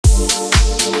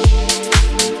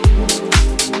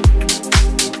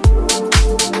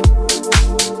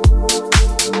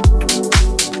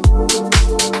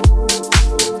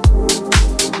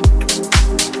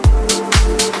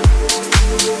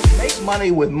money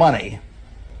with money,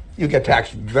 you get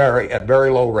taxed at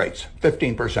very low rates,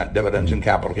 15% dividends and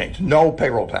capital gains, no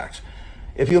payroll tax.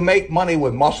 If you make money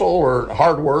with muscle or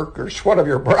hard work or sweat of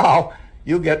your brow,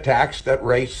 you get taxed at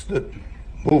rates that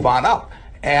move on up.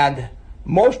 And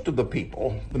most of the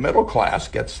people, the middle class,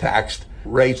 gets taxed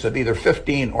rates of either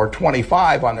 15 or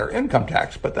 25 on their income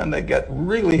tax, but then they get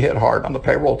really hit hard on the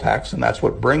payroll tax, and that's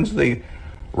what brings the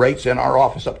rates in our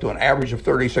office up to an average of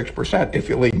 36% if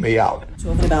you leave me out.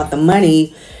 Talking about the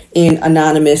money in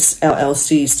anonymous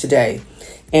LLCs today.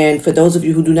 And for those of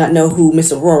you who do not know who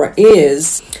Miss Aurorah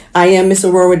is, I am Miss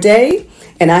Aurorah Dey,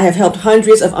 and I have helped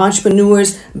hundreds of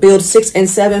entrepreneurs build 6- and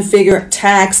 7-figure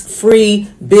tax-free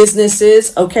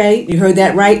businesses. Okay, you heard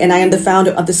that right. And I am the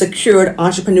founder of the Secured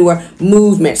Entrepreneur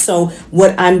Movement. So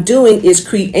what I'm doing is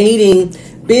creating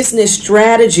business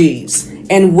strategies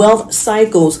and wealth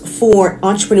cycles for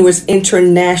entrepreneurs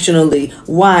internationally.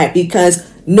 Why? Because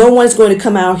no one's going to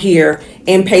come out here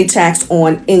and pay tax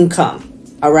on income.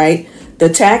 All right. The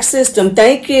tax system.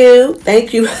 Thank you.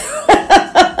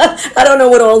 I don't know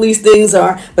what all these things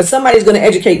are, but somebody's going to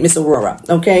educate Miss Aurorah.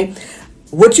 Okay.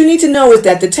 What you need to know is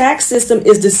that the tax system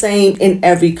is the same in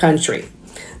every country.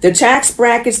 The tax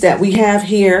brackets that we have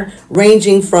here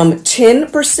ranging from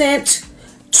 10%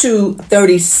 to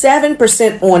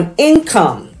 37% on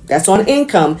income. That's on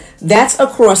income. That's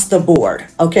across the board.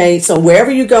 Okay. So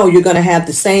wherever you go, you're going to have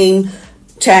the same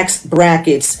tax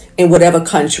brackets in whatever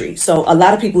country. So a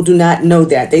lot of people do not know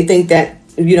that. They think that,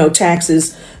 you know,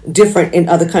 taxes different in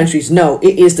other countries. No,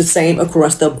 it is the same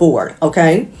across the board.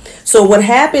 Okay. So what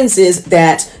happens is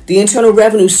that the Internal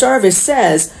Revenue Service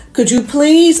says, could you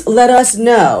please let us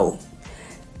know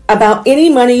about any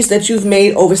monies that you've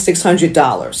made over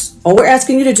 $600? All we're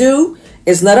asking you to do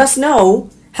is let us know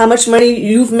how much money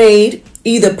you've made,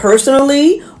 either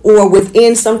personally or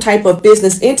within some type of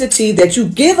business entity that you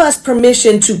give us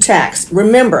permission to tax.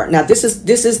 Remember, now this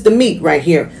is the meat right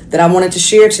here that I wanted to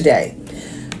share today.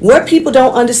 What people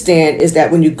don't understand is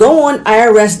that when you go on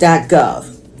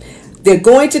irs.gov, they're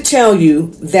going to tell you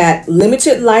that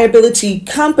limited liability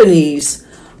companies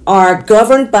are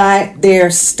governed by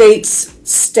their state's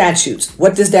statutes.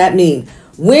 What does that mean?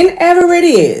 Whenever it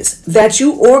is that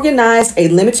you organize a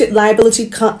limited liability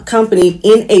company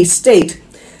in a state,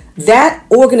 that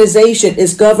organization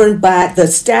is governed by the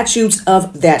statutes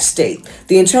of that state.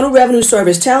 The Internal Revenue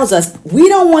Service tells us we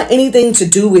don't want anything to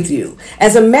do with you.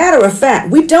 As a matter of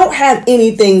fact, we don't have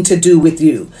anything to do with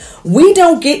you. We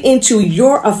don't get into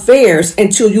your affairs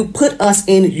until you put us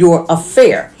in your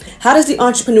affair. How does the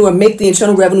entrepreneur make the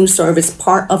Internal Revenue Service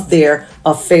part of their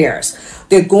affairs?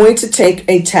 They're going to take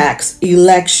a tax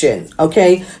election.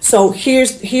 Okay, so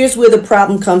here's where the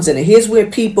problem comes in. And here's where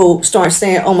people start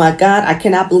saying, oh my God, I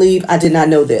cannot believe I did not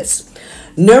know this.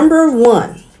 Number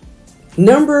one,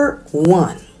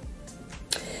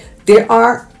 there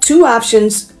are two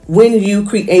options when you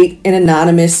create an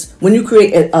anonymous, when you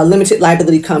create a limited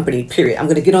liability company, period. I'm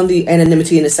going to get on the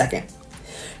anonymity in a second.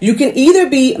 You can either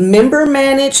be member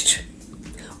managed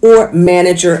or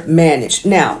manager managed.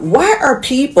 Now, why are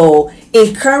people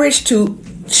encouraged to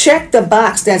check the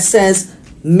box that says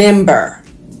member?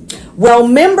 Well,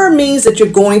 member means that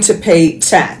you're going to pay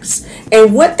tax.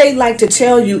 And what they like to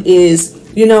tell you is,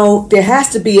 you know, there has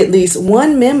to be at least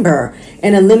one member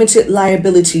in a limited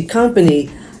liability company.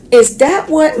 Is that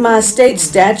what my state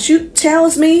statute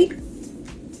tells me?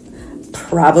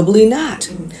 Probably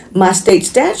not. My state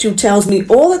statute tells me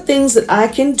all the things that I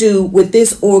can do with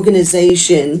this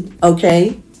organization.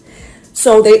 Okay.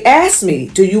 So they asked me,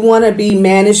 do you want to be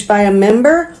managed by a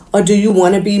member or do you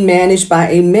want to be managed by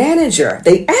a manager?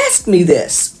 They asked me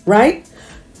this, right?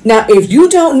 Now, if you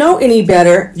don't know any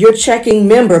better, you're checking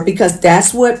member because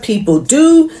that's what people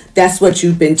do. That's what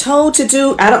you've been told to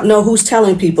do. I don't know who's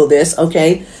telling people this.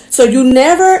 Okay. So you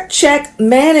never check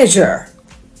manager.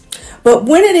 But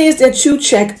when it is that you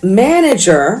check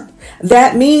manager,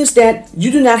 that means that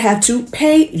you do not have to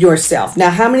pay yourself.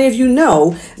 Now, how many of you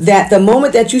know that the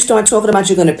moment that you start talking about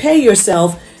you're going to pay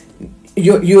yourself,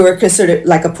 you're considered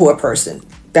like a poor person?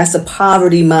 That's a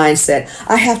poverty mindset.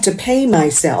 I have to pay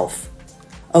myself.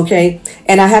 Okay.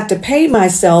 And I have to pay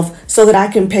myself so that I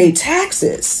can pay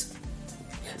taxes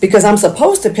because I'm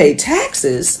supposed to pay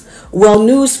taxes. Well,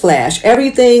 newsflash,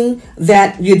 everything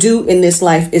that you do in this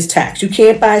life is tax. You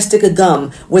can't buy a stick of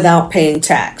gum without paying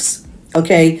tax.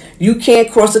 Okay. You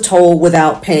can't cross a toll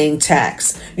without paying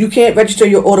tax. You can't register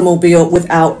your automobile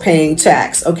without paying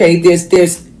tax. Okay.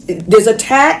 There's a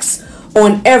tax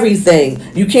on everything.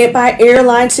 You can't buy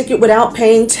airline ticket without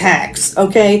paying tax,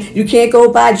 okay? You can't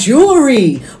go buy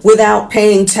jewelry without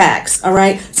paying tax, all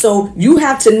right? So you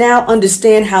have to now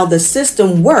understand how the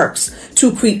system works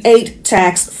to create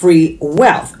tax-free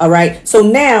wealth, all right? So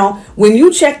now when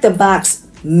you check the box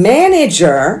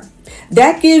manager,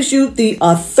 that gives you the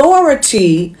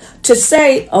authority to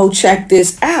say, oh, check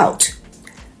this out.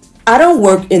 I don't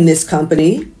work in this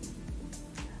company.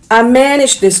 I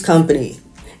manage this company.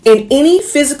 And any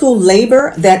physical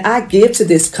labor that I give to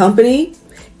this company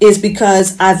is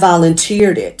because I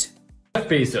volunteered it. Jeff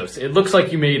Bezos, it looks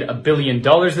like you made $1 billion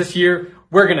this year.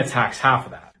 We're going to tax half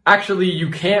of that. Actually, you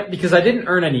can't because I didn't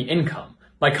earn any income.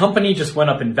 My company just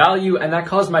went up in value and that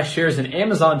caused my shares in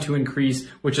Amazon to increase,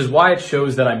 which is why it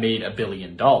shows that I made $1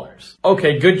 billion.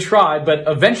 Okay, good try, but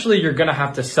eventually you're going to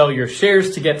have to sell your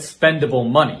shares to get spendable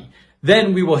money.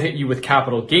 Then we will hit you with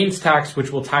capital gains tax,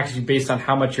 which will tax you based on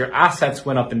how much your assets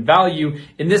went up in value,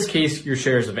 in this case, your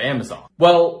shares of Amazon.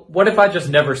 Well, what if I just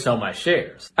never sell my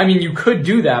shares? I mean, you could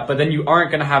do that, but then you aren't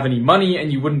going to have any money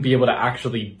and you wouldn't be able to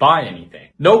actually buy anything.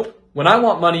 Nope. When I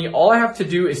want money, all I have to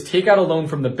do is take out a loan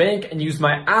from the bank and use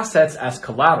my assets as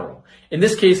collateral. In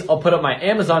this case, I'll put up my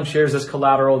Amazon shares as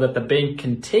collateral that the bank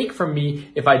can take from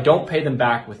me if I don't pay them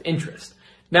back with interest.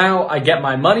 Now I get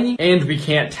my money and we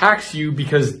can't tax you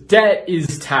because debt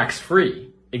is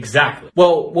tax-free. Exactly.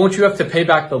 Well, won't you have to pay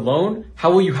back the loan?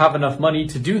 How will you have enough money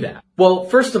to do that? Well,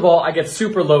 first of all, I get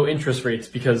super low interest rates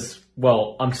because,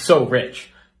 well, I'm so rich.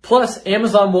 Plus,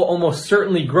 Amazon will almost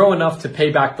certainly grow enough to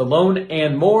pay back the loan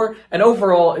and more, and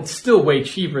overall, it's still way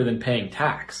cheaper than paying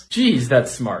tax. Geez,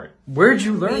 that's smart. Where'd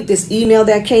you learn this email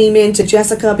that came in to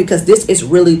Jessica because this is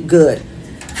really good.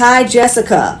 Hi,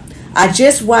 Jessica. I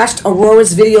just watched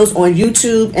Aurorah's videos on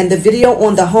YouTube and the video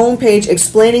on the homepage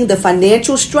explaining the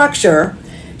financial structure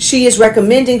she is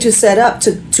recommending to set up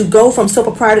to go from sole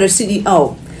proprietor to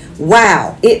CEO.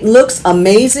 Wow, it looks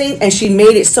amazing and she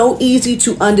made it so easy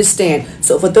to understand.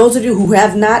 So for those of you who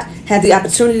have not had the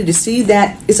opportunity to see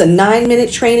that, it's a 9-minute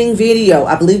training video.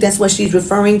 I believe that's what she's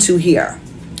referring to here.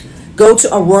 Go to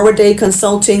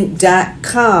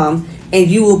aurorahdayconsulting.com and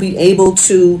you will be able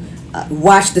to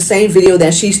watch the same video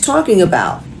that she's talking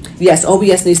about. Yes,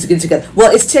 OBS needs to get it together.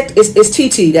 Well, it's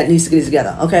TT that needs to get it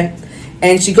together, okay?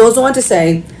 And she goes on to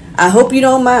say, I hope you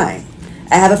don't mind.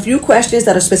 I have a few questions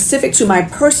that are specific to my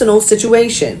personal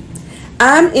situation.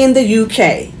 I'm in the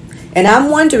UK, and I'm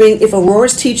wondering if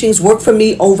Aurorah's teachings work for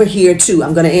me over here too.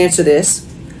 I'm going to answer this.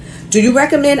 Do you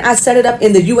recommend I set it up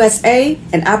in the USA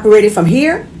and operate it from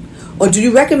here? Or do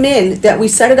you recommend that we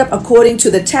set it up according to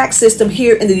the tax system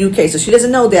here in the UK? So she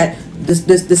doesn't know that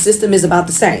the system is about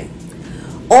the same.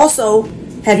 Also,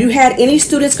 have you had any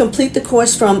students complete the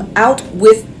course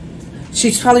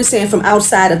she's probably saying from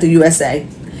outside of the USA?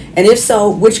 And if so,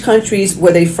 which countries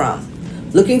were they from?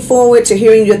 Looking forward to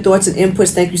hearing your thoughts and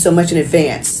inputs. Thank you so much in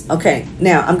advance. Okay,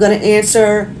 now I'm going to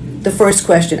answer the first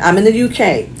question. I'm in the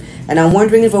UK, and I'm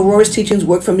wondering if Aurorah's teachings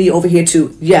work for me over here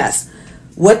too. Yes.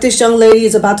 What this young lady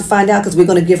is about to find out, because we're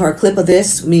going to give her a clip of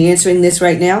this, me answering this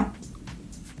right now.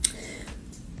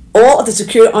 All of the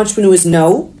secure entrepreneurs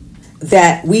know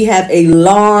that we have a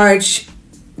large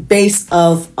base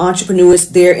of entrepreneurs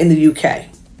there in the UK.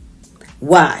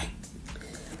 Why?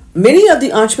 Many of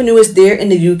the entrepreneurs there in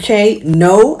the UK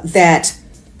know that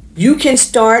you can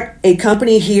start a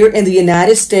company here in the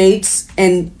United States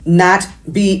and not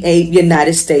be a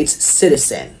United States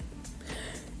citizen.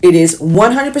 It is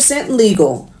 100%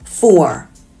 legal for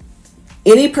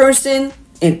any person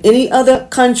in any other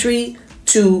country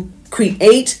to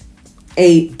create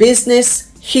a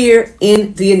business here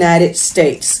in the United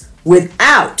States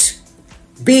without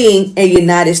being a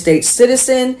United States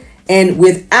citizen and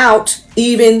without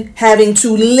even having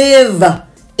to live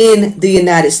in the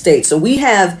United States. So we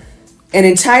have an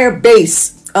entire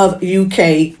base of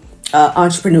UK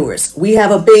entrepreneurs. We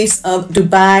have a base of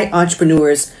Dubai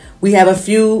entrepreneurs. We have a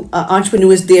few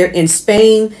entrepreneurs there in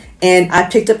Spain, and I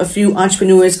picked up a few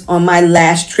entrepreneurs on my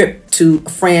last trip to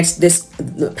France this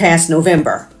past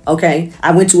November. Okay,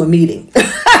 I went to a meeting.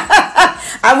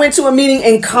 I went to a meeting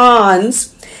in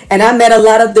Cannes, and I met a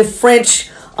lot of the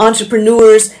French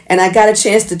entrepreneurs, and I got a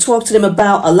chance to talk to them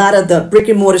about a lot of the brick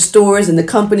and mortar stores and the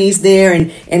companies there,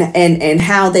 and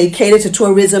how they cater to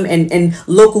tourism and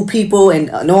local people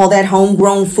and all that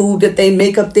homegrown food that they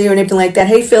make up there and everything like that.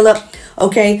 Hey, Philip.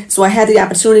 Okay, so I had the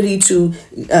opportunity to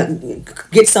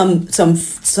get some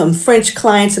French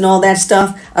clients and all that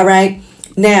stuff. All right,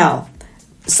 now,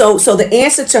 so the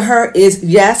answer to her is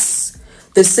yes.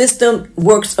 The system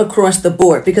works across the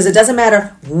board because it doesn't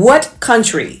matter what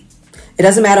country. It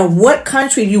doesn't matter what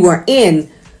country you are in,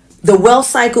 the wealth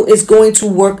cycle is going to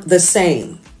work the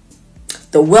same.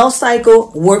 The wealth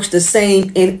cycle works the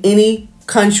same in any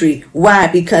country. Why?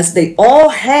 Because they all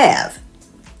have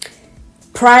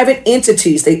private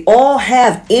entities. They all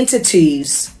have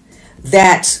entities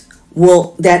that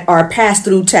are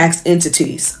pass-through tax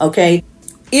entities. Okay.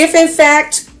 If in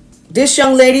fact this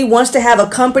young lady wants to have a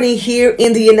company here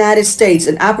in the United States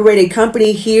and operate a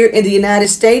company here in the United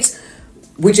States,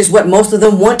 which is what most of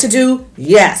them want to do,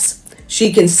 yes,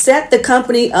 she can set the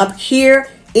company up here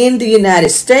in the United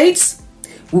States.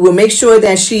 We will make sure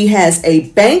that she has a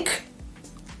bank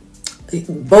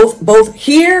both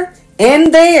here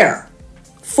and there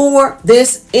for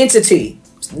this entity.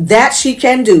 That she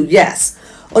can do, yes.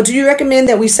 Or do you recommend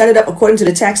that we set it up according to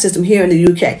the tax system here in the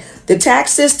UK? The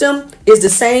tax system is the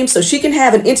same, so she can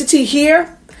have an entity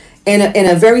here and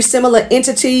a very similar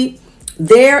entity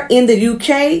there in the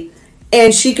UK,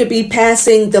 and she could be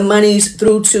passing the monies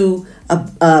through to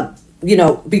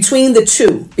between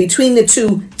the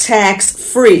two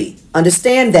tax free.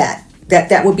 Understand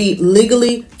that would be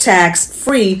legally tax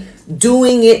free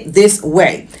doing it this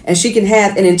way. And she can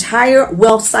have an entire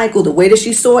wealth cycle the way that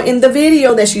she saw in the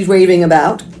video that she's raving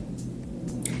about.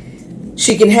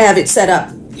 She can have it set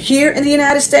up here in the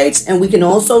United States, and we can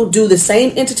also do the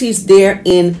same entities there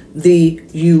in the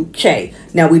UK.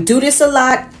 Now, we do this a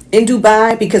lot in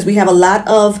Dubai because we have a lot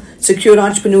of secured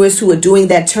entrepreneurs who are doing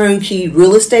that turnkey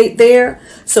real estate there.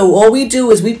 So all we do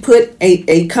is we put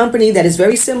a company that is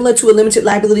very similar to a limited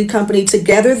liability company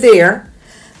together there.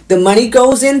 The money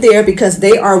goes in there because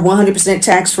they are 100%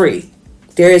 tax free.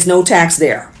 There is no tax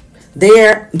there.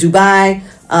 There, Dubai,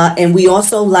 and we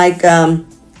also like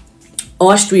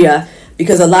Austria,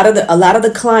 because a lot of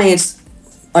the clients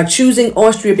are choosing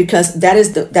Austria because that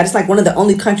is like one of the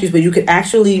only countries where you could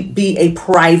actually be a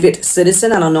private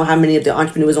citizen. I don't know how many of the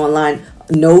entrepreneurs online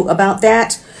know about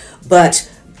that, but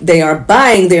they are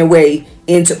buying their way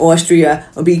into Austria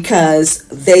because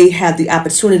they have the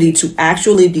opportunity to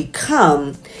actually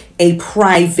become a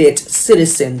private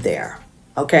citizen there.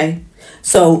 Okay,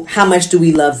 so how much do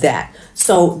we love that?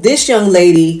 So this young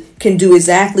lady can do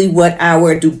exactly what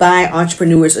our Dubai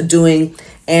entrepreneurs are doing,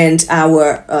 and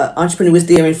our entrepreneurs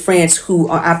there in France who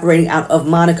are operating out of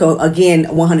Monaco, again,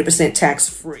 100% tax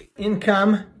free.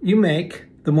 Income you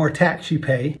make, the more tax you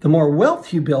pay. The more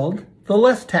wealth you build, the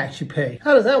less tax you pay.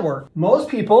 How does that work? Most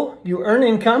people, you earn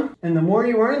income, and the more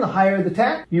you earn, the higher the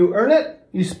tax. You earn it,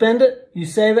 you spend it, you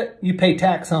save it, you pay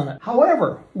tax on it.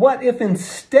 However, what if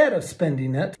instead of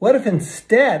spending it, what if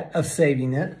instead of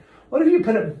saving it, what if you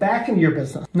put it back into your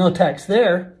business? No tax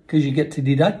there because you get to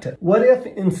deduct it. What if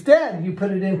instead you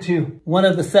put it into one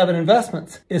of the 7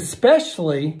 investments,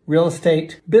 especially real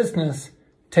estate, business,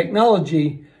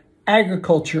 technology,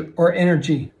 agriculture, or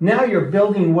energy? Now you're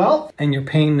building wealth and you're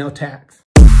paying no tax.